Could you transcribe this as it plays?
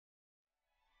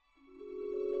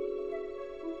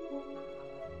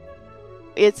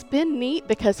It's been neat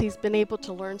because he's been able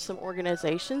to learn some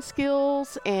organization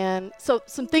skills and so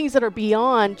some things that are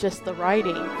beyond just the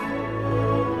writing.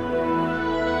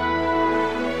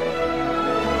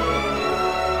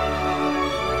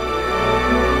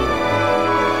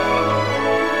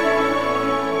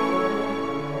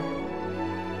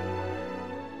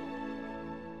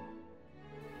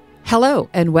 Hello,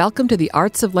 and welcome to the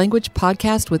Arts of Language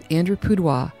podcast with Andrew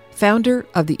Poudois, founder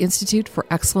of the Institute for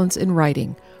Excellence in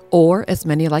Writing, or as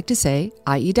many like to say,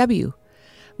 IEW.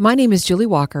 My name is Julie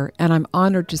Walker, and I'm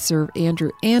honored to serve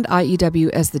Andrew and IEW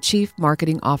as the Chief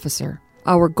Marketing Officer.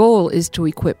 Our goal is to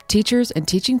equip teachers and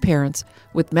teaching parents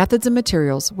with methods and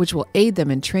materials which will aid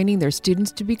them in training their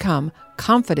students to become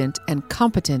confident and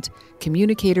competent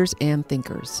communicators and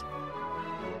thinkers.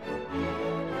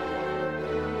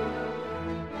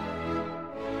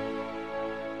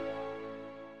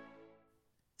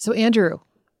 So, Andrew,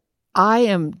 I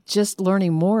am just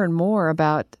learning more and more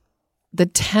about the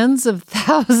tens of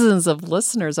thousands of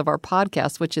listeners of our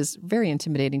podcast, which is very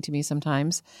intimidating to me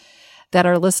sometimes, that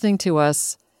are listening to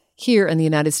us here in the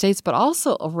United States, but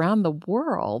also around the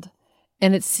world.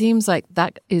 And it seems like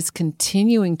that is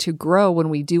continuing to grow. When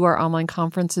we do our online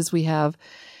conferences, we have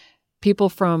people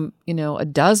from, a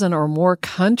dozen or more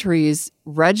countries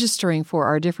registering for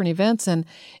our different events. And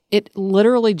it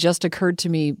literally just occurred to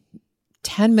me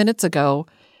 10 minutes ago,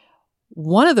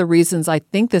 one of the reasons I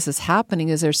think this is happening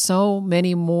is there's so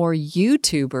many more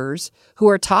YouTubers who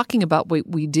are talking about what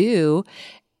we do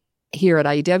here at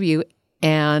IEW,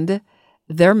 and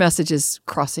their message is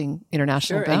crossing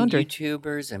international boundaries. And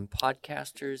YouTubers and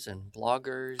podcasters and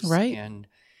bloggers. Right. And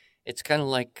it's kind of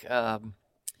like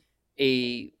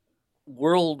a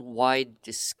worldwide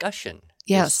discussion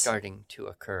is starting to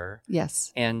occur.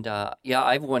 Yes. And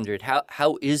I've wondered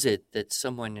how is it that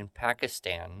someone in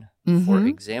Pakistan, for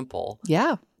example,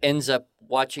 ends up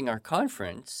watching our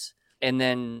conference and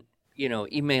then,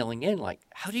 emailing in like,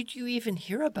 how did you even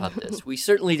hear about this? We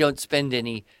certainly don't spend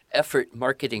any effort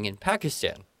marketing in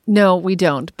Pakistan. No, we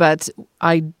don't. But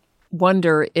I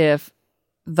wonder if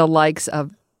the likes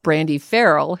of Brandy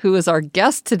Ferrell, who is our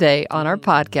guest today on our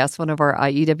podcast, one of our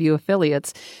IEW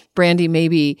affiliates. Brandy,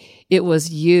 maybe it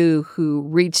was you who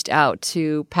reached out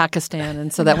to Pakistan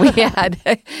and so that we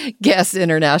had guests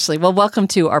internationally. Well, welcome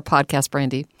to our podcast,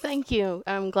 Brandy. Thank you.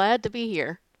 I'm glad to be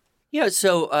here. Yeah,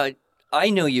 so I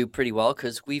know you pretty well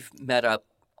because we've met up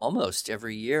almost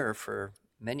every year for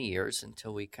many years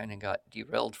until we kind of got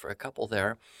derailed for a couple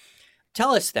there.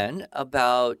 Tell us then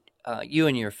about you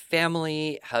and your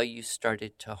family, how you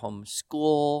started to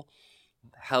homeschool,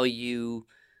 how you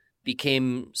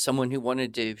became someone who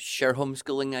wanted to share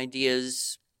homeschooling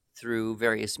ideas through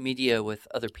various media with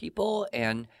other people,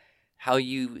 and how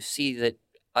you see that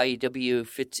IEW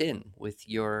fits in with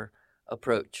your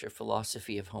approach or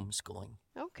philosophy of homeschooling.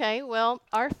 Okay, well,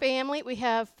 our family, we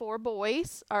have 4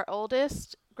 boys. Our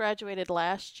oldest graduated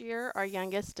last year. Our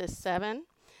youngest is 7.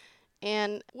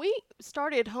 And we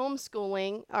started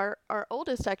homeschooling. Our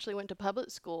oldest actually went to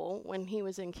public school when he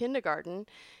was in kindergarten,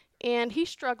 and he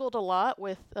struggled a lot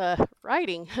with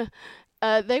writing.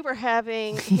 They were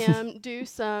having him do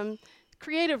some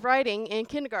creative writing in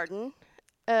kindergarten.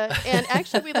 And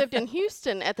actually, we lived in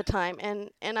Houston at the time,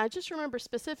 and I just remember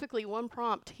specifically one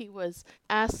prompt he was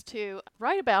asked to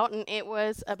write about, and it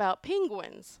was about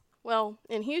penguins. Well,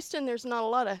 in Houston, there's not a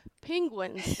lot of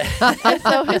penguins, and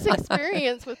so his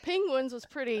experience with penguins was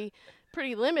pretty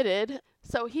limited.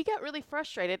 So he got really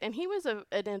frustrated, and he was an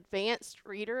advanced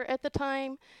reader at the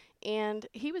time, and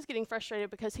he was getting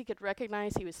frustrated because he could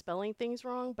recognize he was spelling things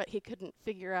wrong, but he couldn't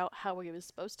figure out how he was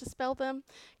supposed to spell them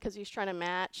because he was trying to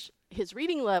match his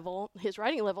writing level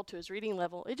to his reading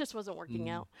level. It just wasn't working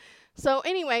out. So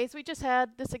anyways, we just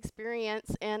had this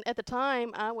experience, and at the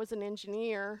time, I was an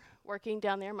engineer working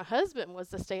down there. My husband was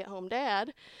the stay-at-home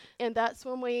dad, and that's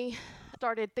when we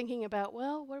started thinking about,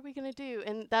 well, what are we going to do?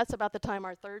 And that's about the time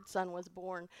our third son was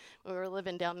born when we were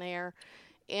living down there.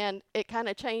 And it kind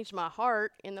of changed my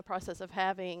heart in the process of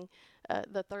having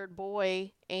the third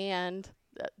boy and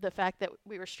the fact that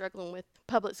we were struggling with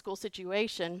public school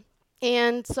situation.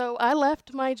 And so I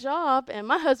left my job, and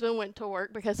my husband went to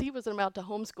work because he wasn't about to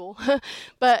homeschool.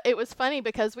 But it was funny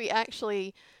because we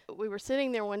were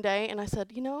sitting there one day, and I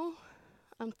said,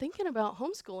 I'm thinking about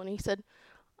homeschooling. And he said,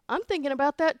 I'm thinking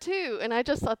about that too. And I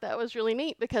just thought that was really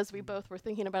neat because we both were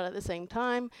thinking about it at the same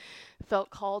time,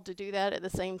 felt called to do that at the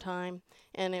same time,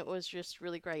 and it was just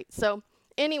really great. So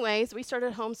anyways, we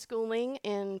started homeschooling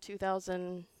in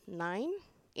 2009.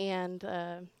 And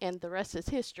the rest is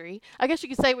history. I guess you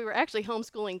could say we were actually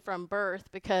homeschooling from birth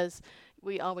because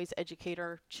we always educate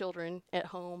our children at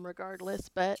home regardless.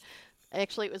 But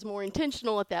Actually, it was more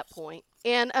intentional at that point.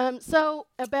 And so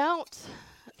about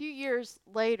a few years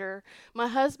later, my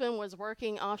husband was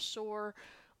working offshore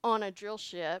on a drill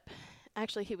ship.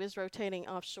 Actually, he was rotating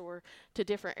offshore to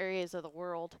different areas of the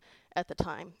world at the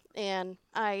time. And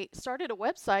I started a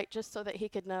website just so that he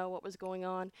could know what was going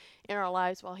on in our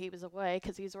lives while he was away,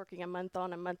 because he was working a month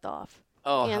on, a month off.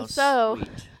 Oh, And how so,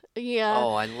 sweet. yeah.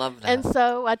 Oh, I love that. And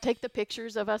so I'd take the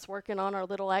pictures of us working on our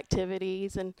little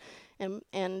activities and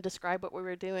describe what we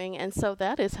were doing. And so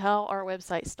that is how our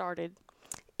website started.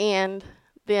 And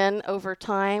then over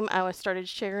time, started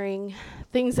sharing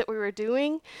things that we were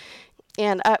doing.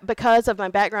 And because of my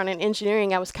background in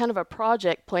engineering, I was kind of a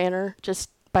project planner just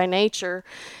by nature.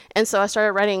 And so I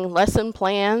started writing lesson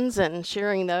plans and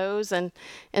sharing those. And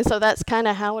so that's kind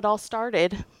of how it all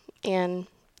started. And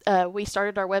we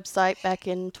started our website back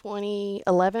in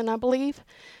 2011, I believe.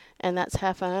 And that's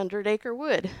Half a 100 Acre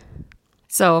Wood.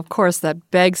 So, of course, that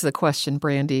begs the question,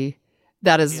 Brandy.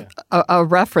 That is a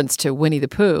reference to Winnie the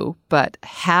Pooh, but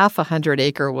Half a 100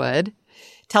 Acre Wood.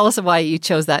 Tell us why you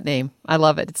chose that name. I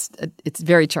love it. It's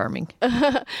very charming.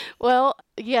 Well,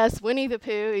 yes, Winnie the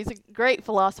Pooh. He's a great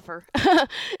philosopher.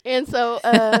 And so,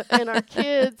 and our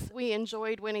kids, we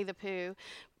enjoyed Winnie the Pooh.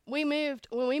 When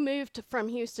we moved from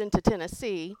Houston to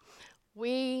Tennessee,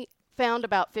 we found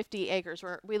about 50 acres.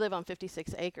 We live on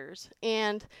 56 acres.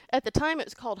 And at the time, it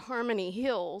was called Harmony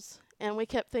Hills. And we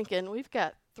kept thinking, we've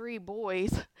got 3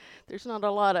 boys. There's not a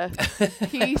lot of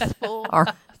peaceful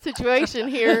situation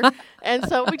here. And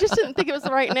so we just didn't think it was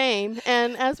the right name.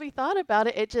 And as we thought about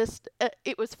it,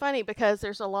 it was funny because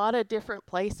there's a lot of different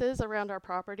places around our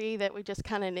property that we just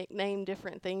kind of nicknamed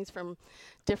different things from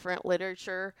different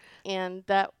literature. And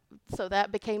that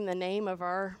became the name of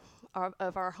our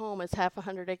home, is Half a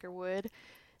 100 Acre Wood.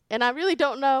 And I really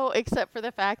don't know, except for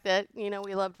the fact that,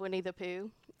 we loved Winnie the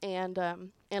Pooh and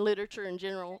literature in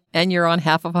general. And you're on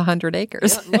half of 100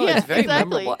 acres. Yeah, no, it's very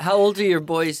exactly. memorable. How old are your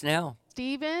boys now?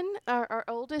 Stephen, our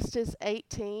oldest, is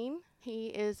 18. He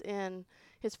is in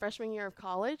his freshman year of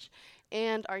college.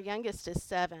 And our youngest is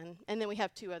 7. And then we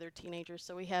have 2 other teenagers.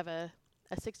 So we have a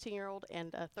 16-year-old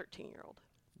and a 13-year-old.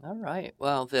 All right.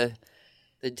 Well, the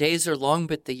days are long,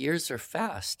 but the years are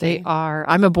fast. They are.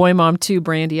 I'm a boy mom too,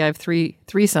 Brandy. I have three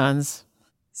sons.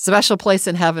 Special place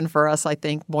in heaven for us, I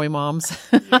think, boy moms.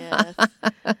 Yes.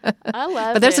 I love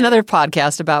it. But there's another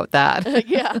podcast about that.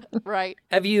 Yeah, right.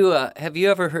 Have you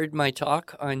ever heard my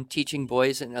talk on teaching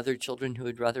boys and other children who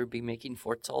would rather be making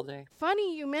forts all day?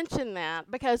 Funny you mentioned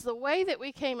that, because the way that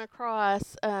we came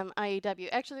across IEW,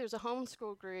 actually there was a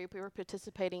homeschool group we were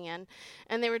participating in,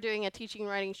 and they were doing a teaching,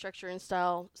 writing, structure, and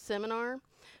style seminar.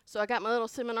 So I got my little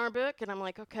seminar book, and I'm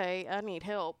like, okay, I need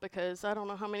help because I don't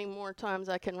know how many more times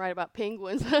I can write about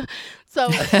penguins. So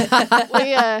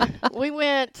we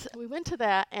went to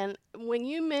that, and when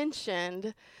you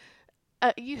mentioned,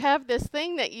 you have this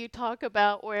thing that you talk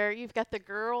about where you've got the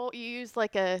girl, you use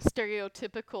like a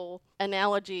stereotypical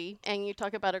analogy, and you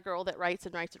talk about a girl that writes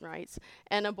and writes and writes,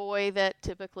 and a boy that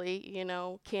typically,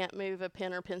 can't move a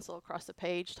pen or pencil across the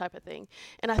page type of thing.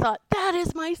 And I thought, that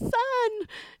is my son.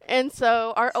 And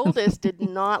so our oldest did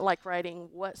not like writing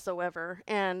whatsoever.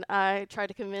 And I tried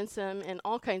to convince him in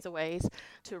all kinds of ways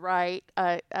to write.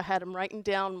 I had him writing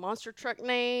down monster truck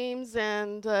names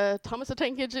and Thomas the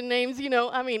Tank Engine names,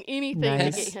 anything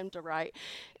Nice. to get him to write.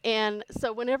 And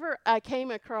so whenever I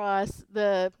came across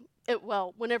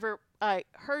whenever I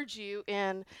heard you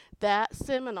in that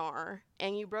seminar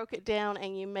and you broke it down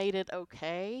and you made it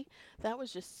okay, that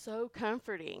was just so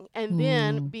comforting. And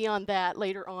then beyond that,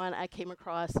 later on, I came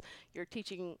across your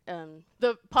teaching,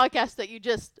 the podcast that you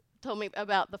just told me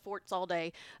about, the forts all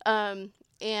day,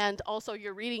 and also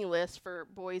your reading list for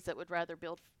boys that would rather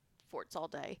build forts all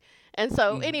day. And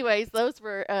so anyways, those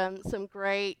were some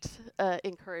great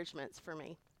encouragements for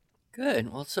me.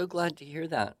 Good. Well, so glad to hear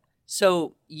that.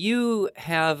 So you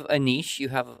have a niche, you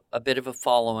have a bit of a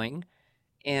following,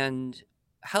 and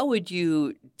how would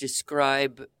you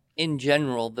describe in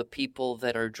general the people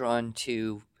that are drawn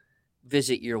to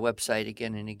visit your website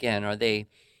again and again? Are they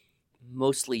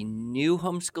mostly new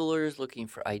homeschoolers looking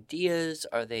for ideas?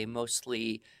 Are they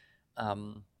mostly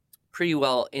pretty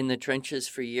well in the trenches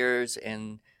for years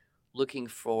and looking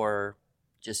for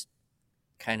just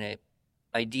kind of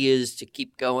ideas to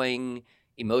keep going,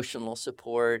 emotional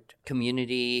support,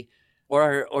 community?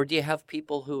 Or do you have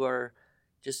people who are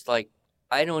just like,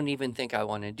 I don't even think I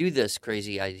want to do this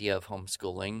crazy idea of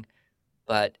homeschooling,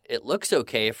 but it looks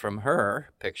okay from her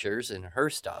pictures and her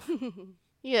stuff?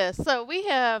 Yes, so we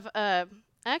have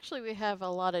we have a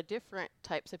lot of different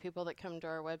types of people that come to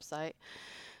our website.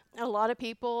 A lot of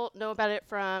people know about it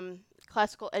from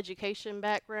classical education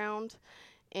background,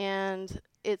 and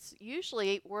it's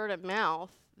usually word of mouth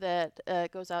that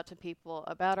goes out to people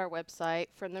about our website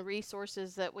from the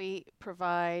resources that we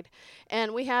provide.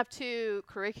 And we have two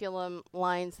curriculum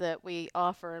lines that we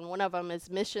offer, and one of them is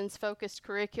missions focused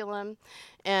curriculum,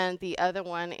 and the other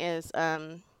one is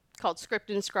called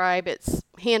Script and Scribe. It's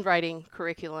handwriting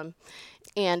curriculum,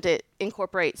 and it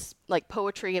incorporates like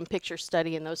poetry and picture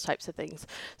study and those types of things.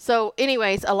 So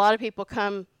anyways, a lot of people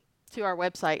come to our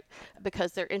website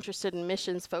because they're interested in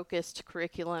missions focused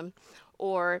curriculum,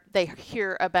 or they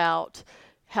hear about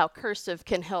how cursive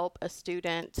can help a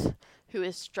student who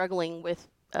is struggling with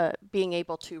being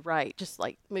able to write, just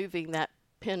like moving that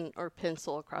pen or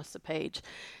pencil across the page.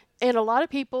 And a lot of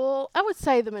people, I would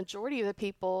say the majority of the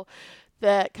people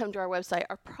that come to our website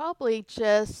are probably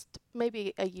just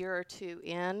maybe a year or two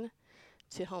in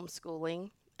to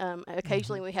homeschooling.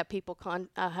 Occasionally, we have people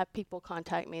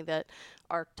contact me that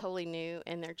are totally new,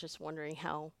 and they're just wondering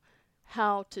how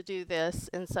to do this.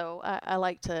 And so I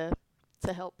like to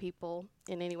help people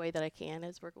in any way that I can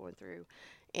as we're going through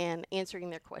and answering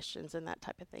their questions and that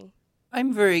type of thing.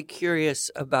 I'm very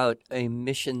curious about a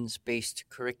missions-based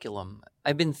curriculum.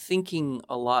 I've been thinking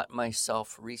a lot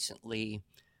myself recently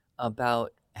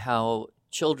about how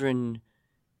children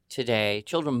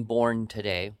born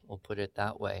today, we'll put it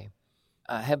that way,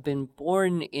 have been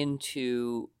born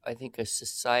into, I think, a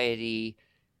society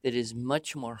that is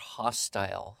much more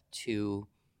hostile to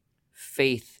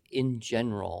faith in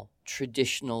general,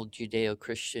 traditional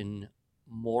Judeo-Christian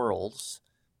morals,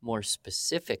 more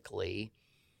specifically,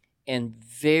 and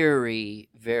very,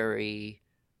 very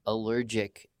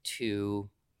allergic to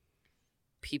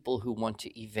people who want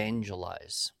to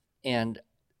evangelize. And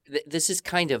this is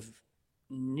kind of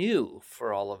new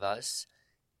for all of us.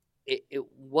 It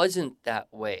wasn't that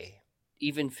way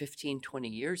even 15, 20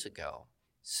 years ago.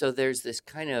 So there's this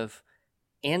kind of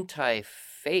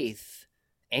anti-faith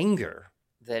anger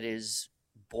that is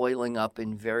boiling up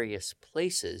in various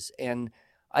places. And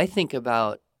I think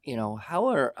about, how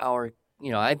are our,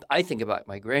 I think about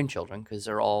my grandchildren because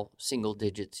they're all single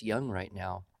digits young right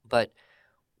now. But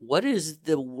what is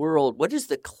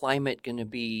the climate going to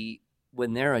be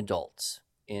when they're adults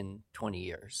in 20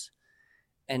 years?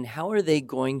 And how are they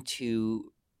going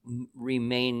to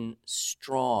remain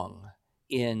strong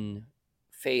in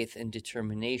faith and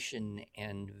determination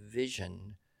and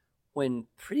vision when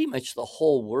pretty much the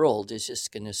whole world is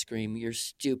just going to scream, "You're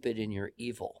stupid and you're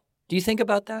evil"? Do you think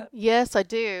about that? Yes, I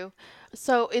do.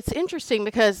 So it's interesting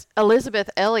because Elizabeth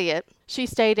Elliot, she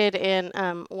stated in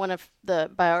one of the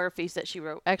biographies that she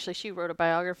wrote, actually she wrote a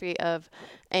biography of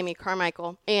Amy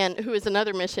Carmichael, and who is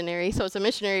another missionary. So it's a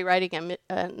missionary writing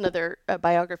another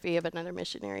biography of another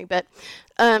missionary. But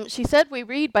she said we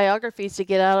read biographies to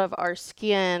get out of our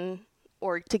skin,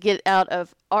 or to get out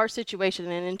of our situation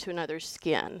and into another's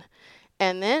skin.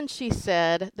 And then she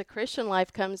said, the Christian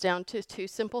life comes down to two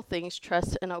simple things,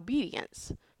 trust and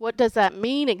obedience. What does that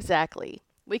mean exactly?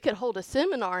 We could hold a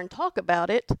seminar and talk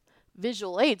about it.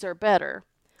 Visual aids are better.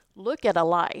 Look at a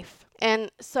life.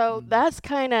 And so that's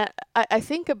kind of, I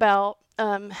think about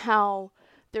how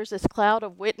there's this cloud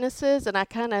of witnesses, and I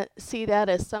kind of see that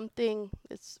as something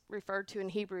that's referred to in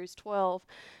Hebrews 12.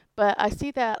 But I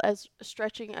see that as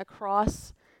stretching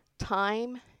across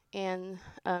time and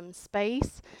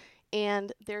space.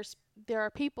 And there are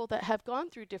people that have gone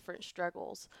through different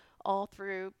struggles all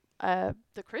through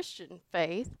the Christian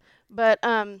faith. But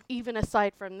even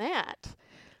aside from that,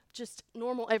 just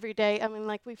normal everyday, I mean,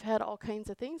 like we've had all kinds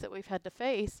of things that we've had to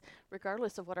face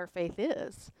regardless of what our faith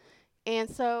is. And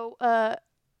so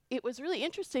it was really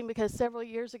interesting because several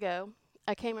years ago,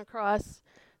 I came across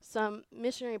some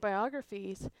missionary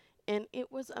biographies, and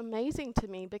it was amazing to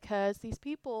me because these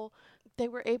people, they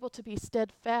were able to be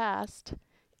steadfast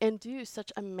and do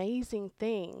such amazing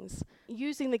things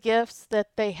using the gifts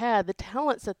that they had, the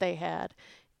talents that they had,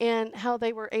 and how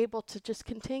they were able to just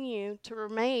continue to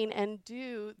remain and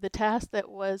do the task that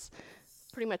was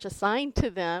pretty much assigned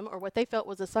to them, or what they felt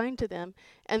was assigned to them,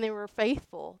 and they were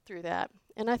faithful through that.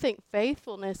 And I think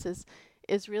faithfulness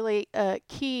is really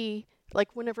key.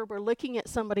 Like whenever we're looking at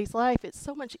somebody's life, it's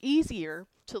so much easier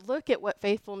to look at what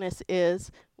faithfulness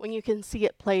is when you can see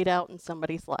it played out in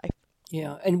somebody's life.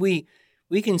 Yeah, and we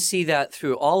can see that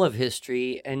through all of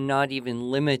history, and not even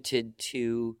limited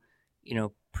to,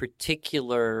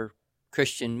 particular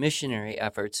Christian missionary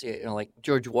efforts. Like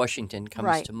George Washington comes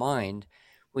Right. to mind.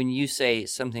 When you say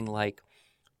something like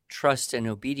trust and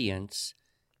obedience,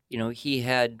 he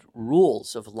had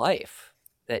rules of life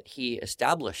that he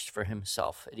established for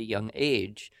himself at a young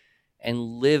age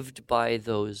and lived by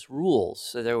those rules.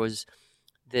 So there was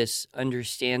this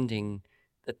understanding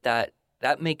that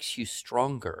makes you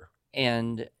stronger.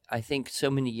 And I think so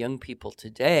many young people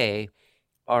today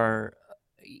are,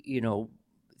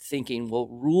 thinking, well,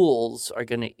 rules are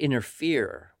going to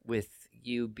interfere with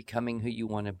you becoming who you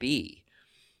want to be.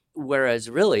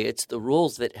 Whereas really, it's the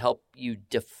rules that help you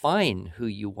define who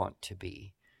you want to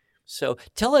be. So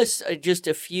tell us just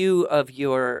a few of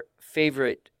your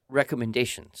favorite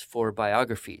recommendations for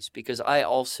biographies, because I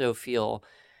also feel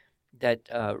that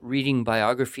reading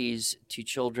biographies to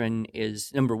children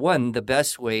is, number one, the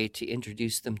best way to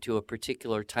introduce them to a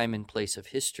particular time and place of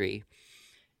history.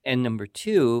 And number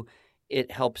two,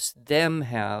 it helps them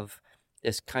have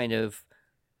this kind of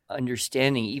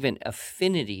understanding, even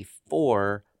affinity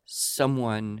for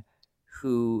someone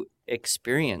who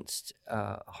experienced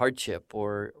hardship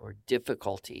or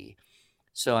difficulty.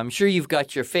 So I'm sure you've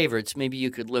got your favorites. Maybe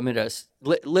you could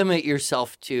limit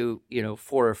yourself to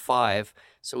 4 or 5,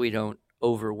 so we don't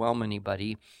overwhelm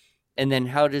anybody. And then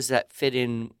how does that fit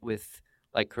in with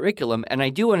like curriculum? And I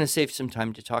do want to save some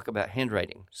time to talk about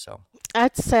handwriting. So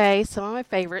I'd say some of my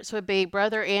favorites would be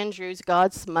Brother Andrew's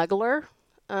God Smuggler.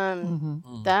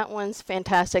 That one's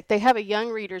fantastic. They have a young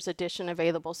readers edition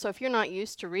available. So if you're not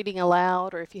used to reading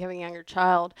aloud, or if you have a younger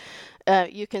child,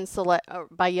 you can select,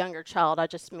 by younger child, I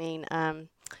just mean,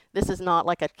 this is not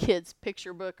like a kid's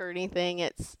picture book or anything.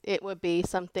 It would be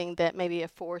something that maybe a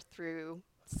 4th through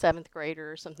 7th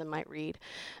grader or something might read.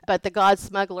 But the God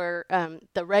Smuggler,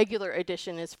 the regular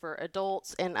edition, is for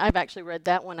adults, and I've actually read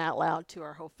that one out loud to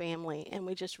our whole family, and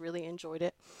we just really enjoyed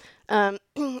it. And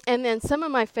then some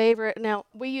of my favorite, now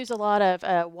we use a lot of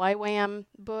YWAM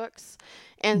books,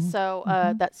 and so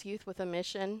that's Youth with a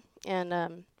Mission.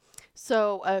 And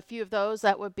so a few of those,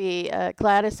 that would be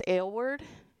Gladys Aylward,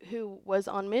 who was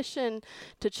on mission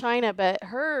to China, but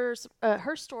her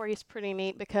story is pretty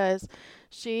neat because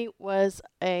she was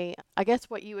I guess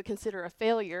what you would consider a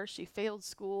failure. She failed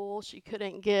school. She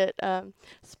couldn't get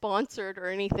sponsored or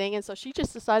anything, and so she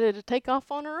just decided to take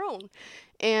off on her own.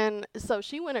 And so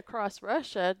she went across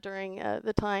Russia during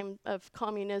the time of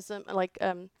communism, like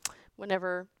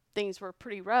whenever things were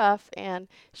pretty rough, and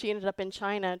she ended up in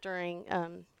China during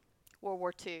World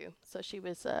War II. So she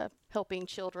was helping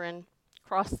children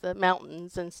cross the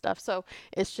mountains and stuff. So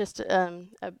it's just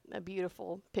a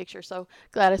beautiful picture. So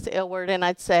Gladys Aylward, and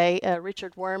I'd say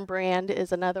Richard Wurmbrand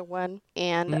is another one.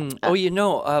 And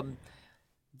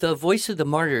The Voice of the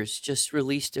Martyrs just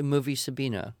released a movie,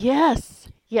 Sabina. Yes.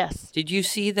 Did you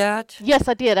see that? Yes,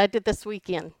 I did. I did this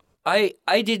weekend. I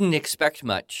didn't expect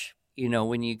much.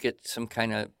 When you get some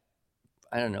kind of,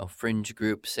 I don't know, fringe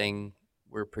group saying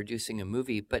we're producing a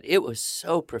movie, but it was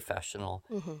so professional.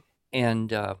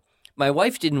 And my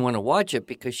wife didn't want to watch it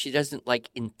because she doesn't like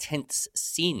intense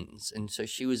scenes. And so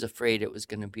she was afraid it was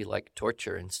going to be like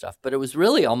torture and stuff. But it was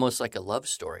really almost like a love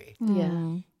story.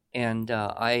 Yeah. And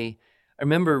I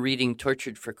remember reading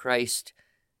Tortured for Christ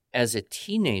as a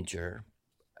teenager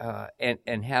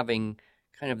and having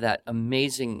kind of that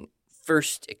amazing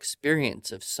first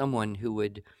experience of someone who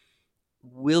would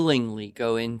willingly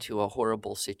go into a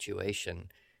horrible situation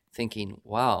thinking,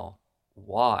 wow,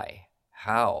 why,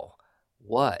 how,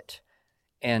 what?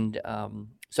 And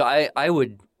so I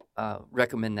would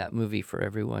recommend that movie for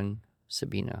everyone,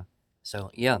 Sabina.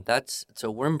 So yeah,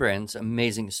 so Wurmbrand's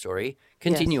amazing story.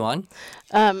 Continue on.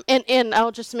 And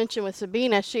I'll just mention with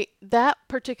Sabina, that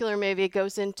particular movie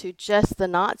goes into just the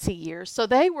Nazi years. So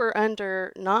they were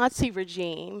under Nazi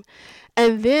regime,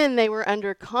 and then they were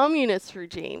under communist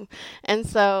regime. And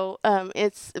so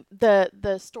it's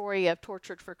the story of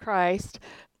Tortured for Christ.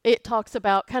 It talks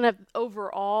about kind of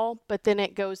overall, but then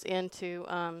it goes into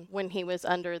when he was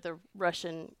under the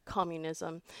Russian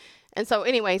communism. And so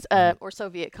anyways, or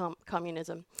Soviet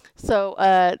communism. So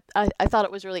I thought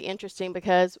it was really interesting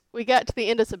because we got to the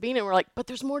end of Sabina and we're like, but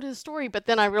there's more to the story. But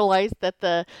then I realized that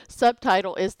the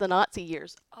subtitle is the Nazi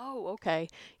years. Oh, okay.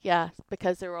 Yeah,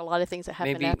 because there were a lot of things that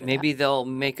happened after maybe that. they'll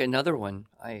make another one.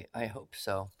 I hope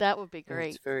so. That would be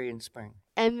great. It's very inspiring.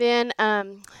 And then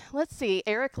let's see,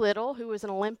 Eric Liddell, who was an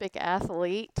Olympic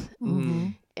athlete,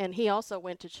 and he also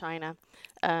went to China.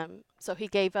 So he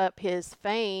gave up his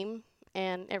fame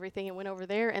and everything and went over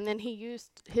there, and then he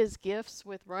used his gifts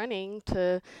with running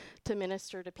to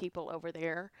minister to people over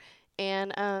there.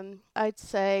 And I'd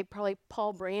say probably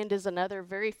Paul Brand is another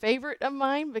very favorite of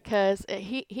mine because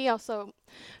he also,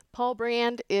 Paul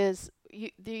Brand is,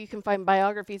 you can find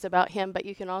biographies about him, but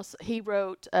you can also, he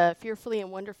wrote Fearfully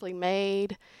and Wonderfully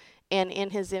Made, and In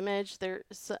His Image.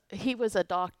 He was a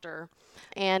doctor,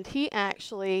 and he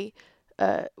actually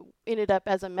ended up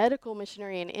as a medical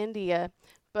missionary in India.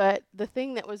 But the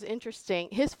thing that was interesting,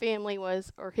 his family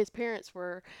was, or his parents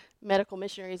were medical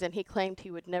missionaries, and he claimed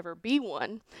he would never be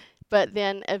one. But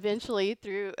then eventually,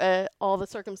 through all the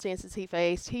circumstances he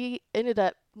faced, he ended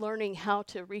up learning how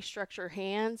to restructure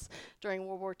hands during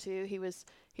World War II. He was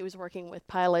working with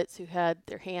pilots who had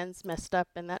their hands messed up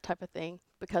and that type of thing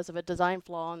because of a design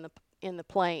flaw in the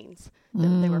planes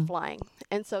that they were flying.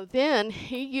 And so then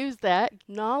he used that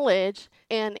knowledge,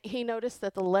 and he noticed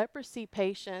that the leprosy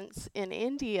patients in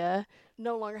India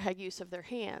no longer had use of their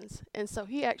hands. And so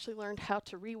he actually learned how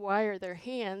to rewire their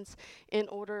hands in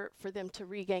order for them to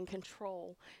regain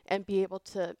control and be able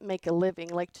to make a living,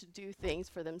 like to do things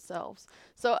for themselves.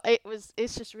 So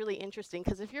it's just really interesting,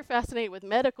 because if you're fascinated with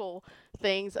medical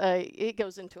things, it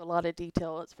goes into a lot of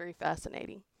detail. It's very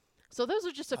fascinating. So those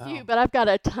are just a few, Wow. but I've got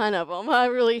a ton of them. I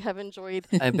really have enjoyed.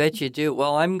 I bet you do.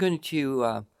 Well, I'm going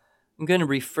to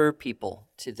refer people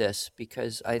to this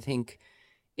because I think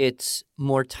it's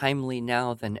more timely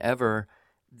now than ever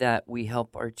that we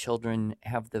help our children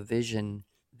have the vision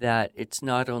that it's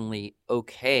not only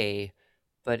okay,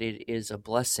 but it is a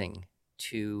blessing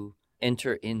to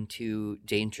enter into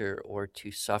danger or to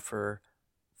suffer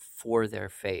for their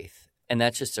faith. And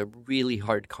that's just a really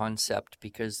hard concept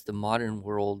because the modern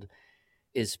world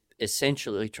is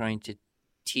essentially trying to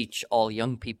teach all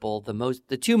young people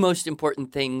the two most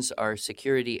important things are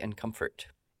security and comfort.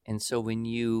 And so when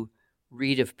you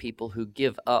read of people who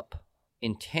give up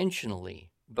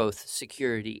intentionally both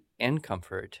security and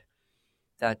comfort,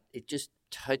 that it just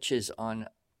touches on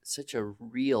such a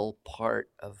real part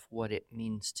of what it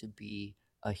means to be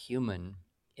a human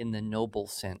in the noble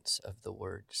sense of the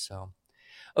word. So,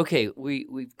 okay,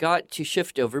 we've got to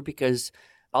shift over because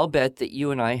I'll bet that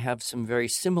you and I have some very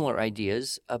similar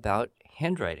ideas about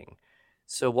handwriting.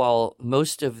 So while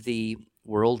most of the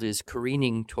world is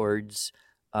careening towards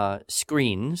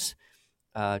screens,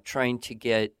 trying to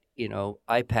get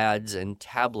iPads and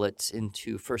tablets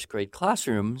into first grade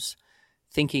classrooms,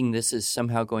 thinking this is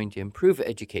somehow going to improve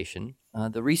education,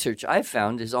 the research I've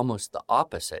found is almost the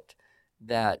opposite.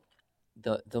 That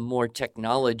the more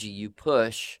technology you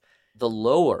push, the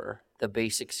lower the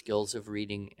basic skills of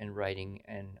reading and writing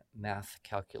and math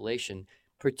calculation,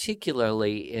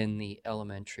 particularly in the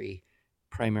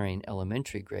primary and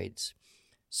elementary grades.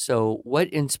 So what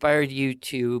inspired you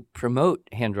to promote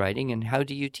handwriting and how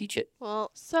do you teach it?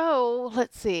 Well, so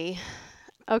let's see.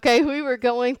 Okay,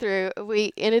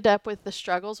 we ended up with the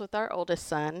struggles with our oldest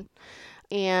son.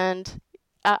 And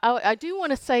I do want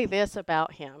to say this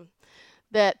about him,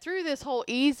 that through this whole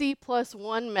easy plus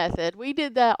one method, we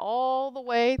did that all the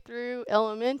way through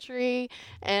elementary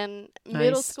and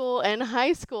middle Nice. school and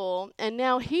high school. And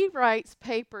now he writes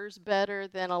papers better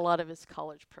than a lot of his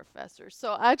college professors.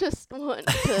 So I just want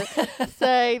to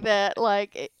say that,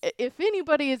 like, if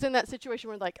anybody is in that situation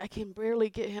where, like, I can barely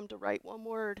get him to write one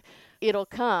word, it'll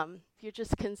come. If you're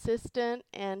just consistent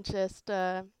and just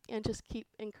keep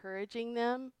encouraging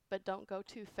them, but don't go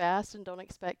too fast and don't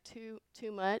expect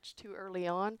too much too early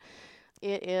on.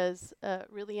 It is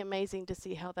really amazing to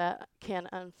see how that can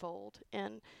unfold,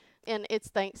 and it's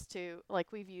thanks to,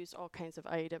 like, we've used all kinds of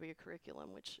IAW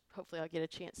curriculum, which hopefully I'll get a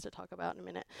chance to talk about in a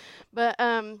minute. But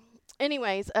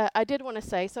anyways, I did want to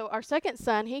say, so our second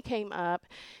son, he came up,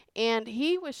 and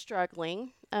he was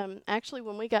struggling. Actually,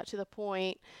 when we got to the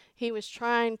point, he was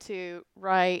trying to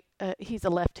write. He's a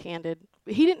left-handed.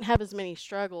 He didn't have as many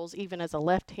struggles, even as a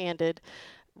left-handed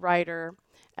writer,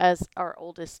 as our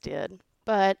oldest did.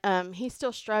 But he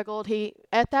still struggled.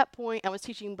 At that point, I was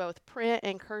teaching both print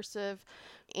and cursive,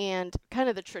 and kind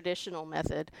of the traditional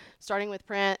method, starting with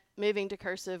print, moving to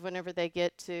cursive whenever they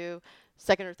get to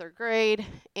second or third grade.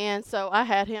 And so I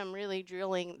had him really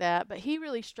drilling that, but he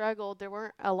really struggled. There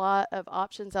weren't a lot of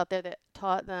options out there that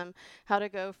taught them how to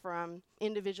go from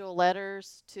individual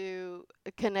letters to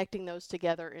connecting those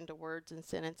together into words and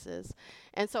sentences.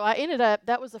 And so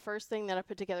that was the first thing that I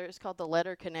put together. It's called the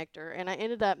Letter Connector. And I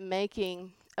ended up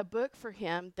making a book for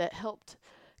him that helped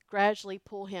gradually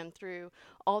pull him through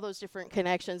all those different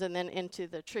connections and then into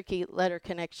the tricky letter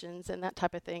connections and that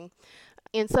type of thing.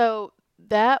 And so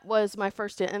that was my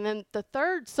first. And then the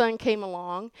third son came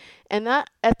along, and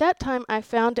at that time I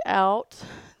found out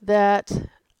that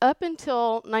up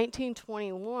until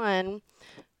 1921,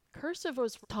 cursive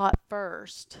was taught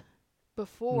first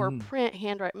before print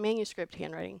manuscript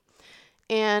handwriting.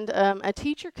 And a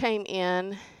teacher came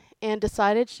in and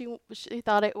decided she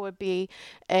thought it would be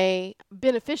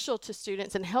beneficial to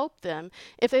students and help them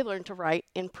if they learned to write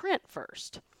in print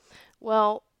first.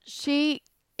 Well, she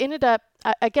ended up,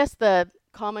 I guess the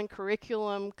common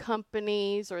curriculum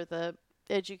companies or the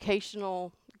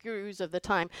educational gurus of the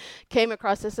time came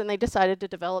across this, and they decided to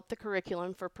develop the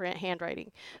curriculum for print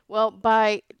handwriting. Well,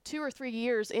 by 2 or 3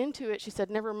 years into it, she said,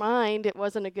 never mind, it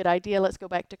wasn't a good idea, let's go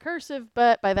back to cursive.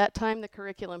 But by that time, the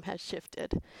curriculum has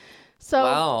shifted. So,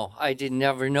 wow, I did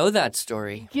never know that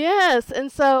story. yes,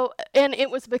 and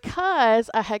it was because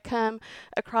I had come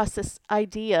across this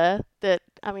idea that,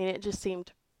 I mean, it just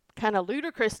seemed kind of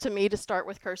ludicrous to me to start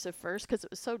with cursive first because it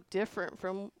was so different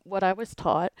from what I was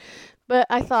taught. But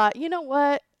I thought, you know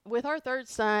what? With our third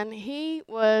son, it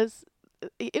was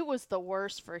the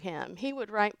worst for him. He would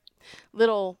write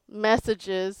little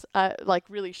messages, like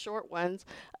really short ones,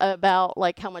 about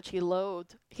like how much he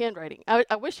loathed handwriting.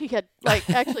 I wish he had like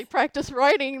actually practiced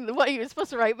writing what he was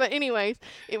supposed to write. But anyways,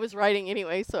 it was writing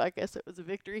anyway, so I guess it was a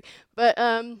victory. But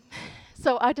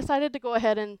so I decided to go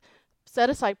ahead and set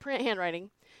aside print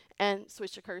handwriting and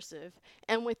switch to cursive.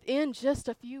 And within just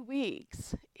a few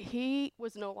weeks, he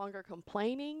was no longer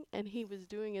complaining and he was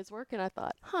doing his work. And I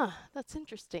thought, that's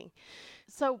interesting.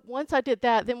 So once I did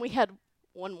that, then we had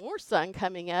one more son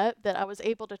coming up that I was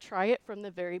able to try it from the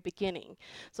very beginning.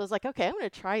 So I was like, okay, I'm going to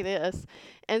try this.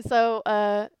 And so,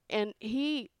 and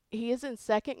he is in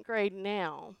second grade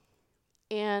now.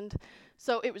 And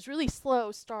so it was really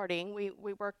slow starting.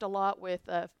 We worked a lot with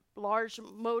large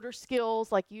motor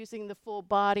skills, like using the full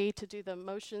body to do the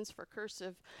motions for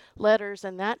cursive letters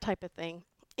and that type of thing.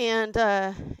 And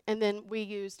then we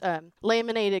used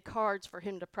laminated cards for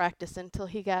him to practice until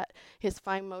he got his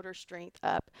fine motor strength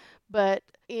up. But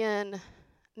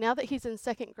now that he's in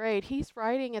second grade, he's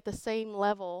writing at the same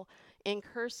level in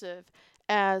cursive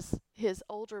as his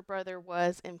older brother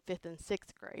was in 5th and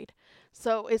 6th grade.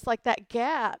 So it's like that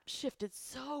gap shifted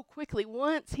so quickly.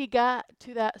 Once he got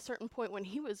to that certain point when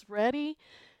he was ready,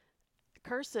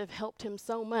 cursive helped him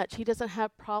so much. He doesn't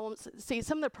have problems. See,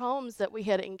 some of the problems that we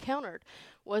had encountered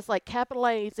was like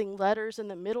capitalizing letters in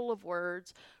the middle of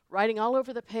words, writing all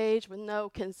over the page with no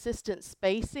consistent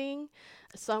spacing.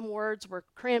 Some words were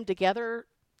crammed together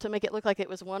to make it look like it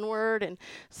was one word, and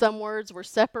some words were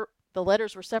separate. The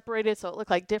letters were separated so it looked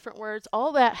like different words.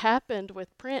 All that happened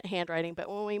with print handwriting, but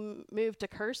when we moved to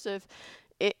cursive,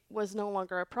 it was no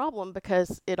longer a problem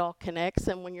because it all connects,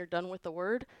 and when you're done with the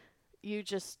word, you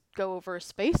just go over a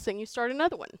space and you start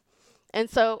another one. And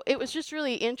so it was just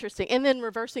really interesting. And then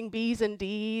reversing B's and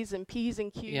D's and P's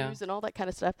and Q's and all that kind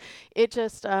of stuff. It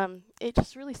just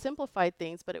really simplified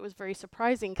things, but it was very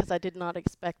surprising because I did not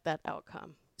expect that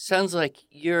outcome. Sounds like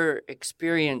your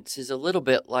experience is a little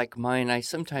bit like mine. I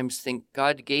sometimes think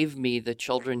God gave me the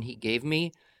children he gave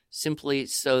me simply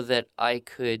so that I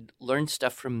could learn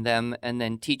stuff from them and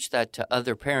then teach that to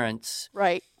other parents.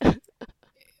 Right.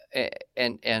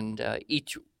 And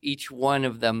each one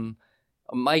of them,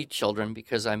 my children,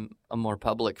 because I'm a more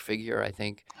public figure, I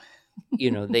think,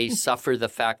 they suffer the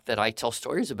fact that I tell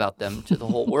stories about them to the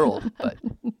whole world. But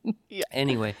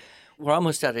anyway, we're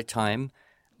almost out of time.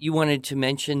 You wanted to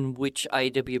mention which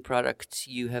IW products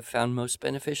you have found most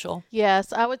beneficial?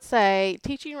 Yes, I would say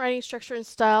teaching writing structure and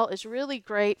style is really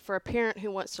great for a parent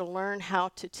who wants to learn how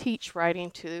to teach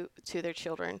writing to their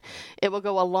children. It will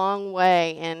go a long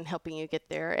way in helping you get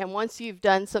there. And once you've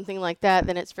done something like that,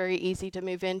 then it's very easy to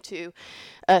move into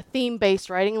theme-based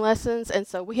writing lessons. And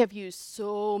so we have used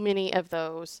so many of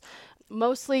those.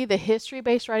 Mostly the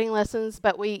history-based writing lessons,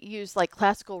 but we use like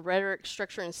classical rhetoric,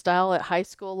 structure, and style at high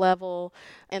school level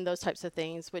and those types of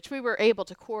things, which we were able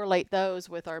to correlate those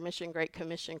with our Mission Great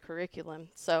Commission curriculum.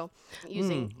 So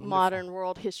using modern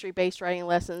world history-based writing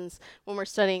lessons when we're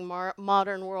studying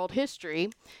modern world history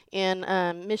in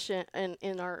mission and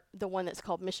in the one that's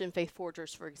called Mission Faith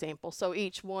Forgers, for example. So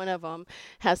each one of them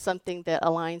has something that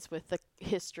aligns with the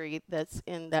history that's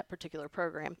in that particular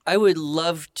program. I would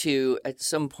love to, at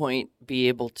some point, be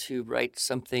able to write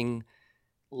something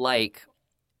like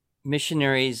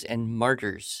missionaries and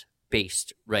martyrs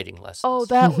based writing lessons. Oh,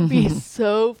 that would be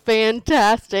so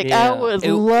fantastic. Yeah. I would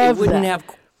love that.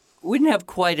 Wouldn't have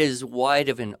quite as wide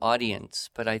of an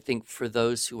audience, but I think for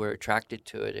those who are attracted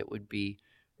to it, it would be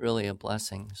really a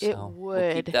blessing. So it would.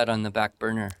 We'll keep that on the back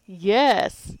burner.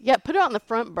 Yes. Yeah, put it on the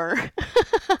front burner.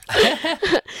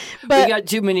 But we got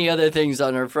too many other things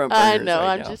on our front burners. I know,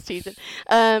 I'm just teasing.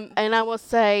 And I will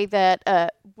say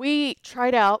that we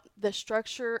tried out the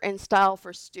structure and style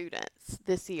for students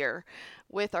this year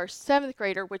with our 7th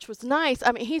grader, which was nice.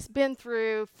 I mean, he's been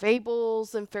through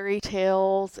fables and fairy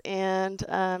tales and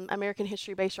American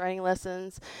history-based writing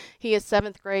lessons. He is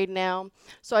 7th grade now.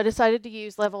 So I decided to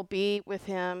use level B with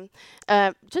him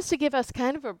just to give us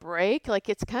kind of a break. Like,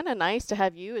 it's kind of nice to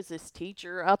have you as this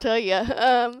teacher, I'll tell you.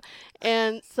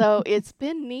 And so it's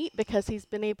been neat because he's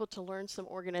been able to learn some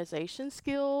organization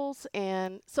skills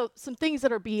and so some things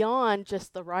that are beyond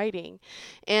just the writing. writing.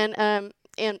 And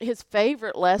his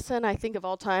favorite lesson, I think, of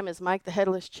all time is Mike the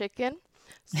Headless Chicken.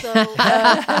 So,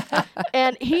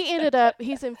 and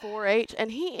he's in 4-H,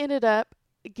 and he ended up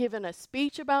giving a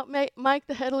speech about Mike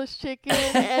the Headless Chicken,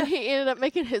 and he ended up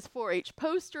making his 4-H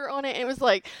poster on it. And it was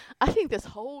like, I think this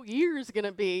whole year is going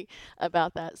to be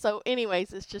about that. So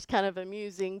anyways, it's just kind of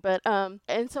amusing. But,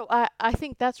 and so I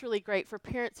think that's really great for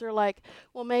parents that are like,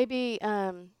 well, maybe,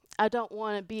 I don't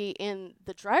want to be in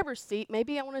the driver's seat.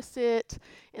 Maybe I want to sit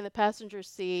in the passenger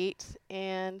seat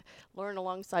and learn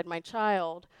alongside my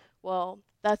child. Well,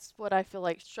 that's what I feel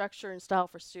like Structure and Style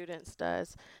for Students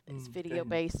does. It's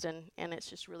video-based, and it's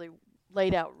just really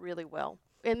laid out really well.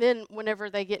 And then whenever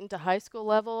they get into high school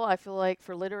level, I feel like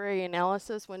for literary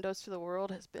analysis, Windows to the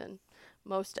World has been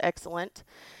most excellent.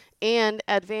 And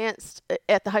advanced,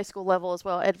 at the high school level as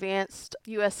well, advanced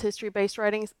U.S. history-based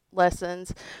writing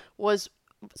lessons was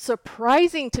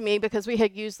surprising to me because we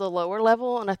had used the lower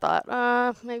level, and I thought,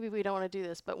 maybe we don't want to do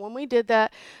this. But when we did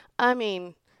that, I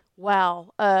mean,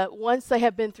 wow. Once they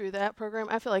have been through that program,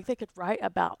 I feel like they could write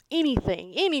about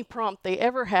anything, any prompt they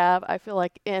ever have. I feel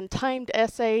like in timed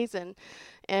essays and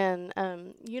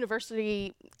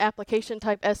university application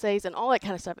type essays and all that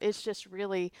kind of stuff. It's just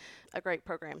really a great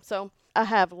program. So I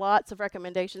have lots of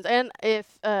recommendations. And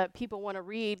if people want to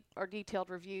read our detailed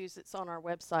reviews, it's on our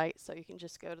website. So you can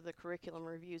just go to the curriculum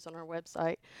reviews on our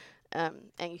website, and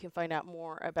you can find out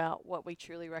more about what we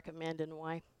truly recommend and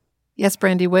why. Yes,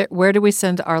 Brandy, where do we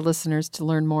send our listeners to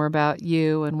learn more about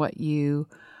you and what you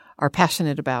are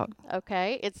passionate about?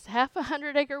 Okay, it's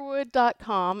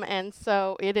half100acrewood.com, and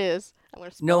so it is. I'm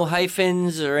going to no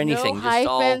hyphens or anything. No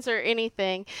hyphens or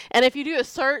anything. And if you do a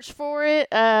search for it,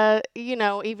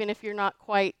 even if you're not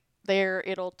quite there,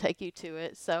 it'll take you to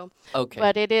it. So, okay.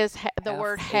 But it is the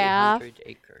word half,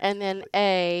 acres. and then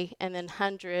a, and then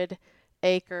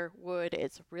 100-acre wood.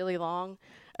 It's really long.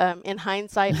 In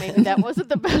hindsight, maybe that wasn't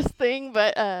the best thing,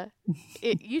 but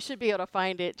you should be able to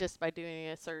find it just by doing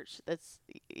a search. That's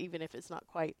even if it's not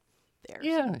quite there.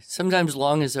 Yeah, sometimes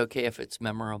long is okay if it's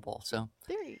memorable. So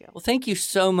there you go. Well, thank you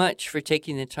so much for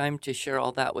taking the time to share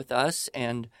all that with us.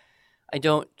 And I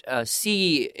don't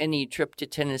see any trip to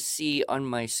Tennessee on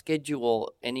my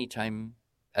schedule anytime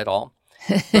at all.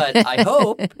 But I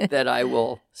hope that I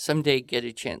will someday get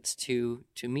a chance to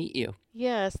meet you.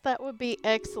 Yes, that would be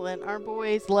excellent. Our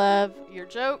boys love your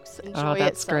jokes. Enjoy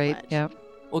that's it so great. much. Yep.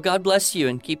 Well, God bless you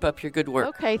and keep up your good work.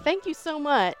 Okay, thank you so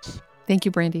much. Thank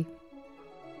you, Brandy.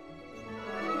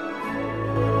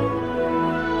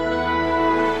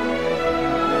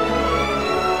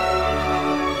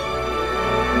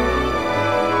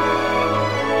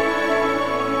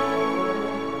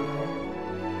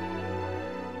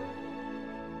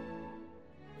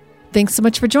 Thanks so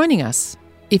much for joining us.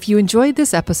 If you enjoyed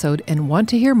this episode and want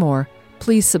to hear more,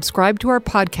 please subscribe to our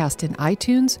podcast in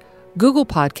iTunes, Google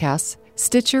Podcasts,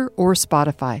 Stitcher, or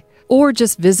Spotify, or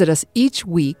just visit us each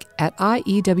week at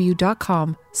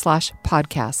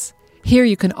iew.com/podcasts. Here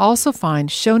you can also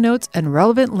find show notes and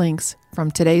relevant links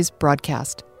from today's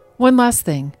broadcast. One last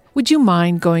thing, would you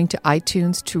mind going to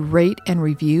iTunes to rate and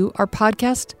review our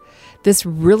podcast? This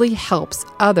really helps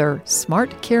other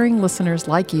smart, caring listeners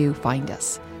like you find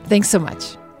us. Thanks so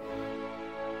much.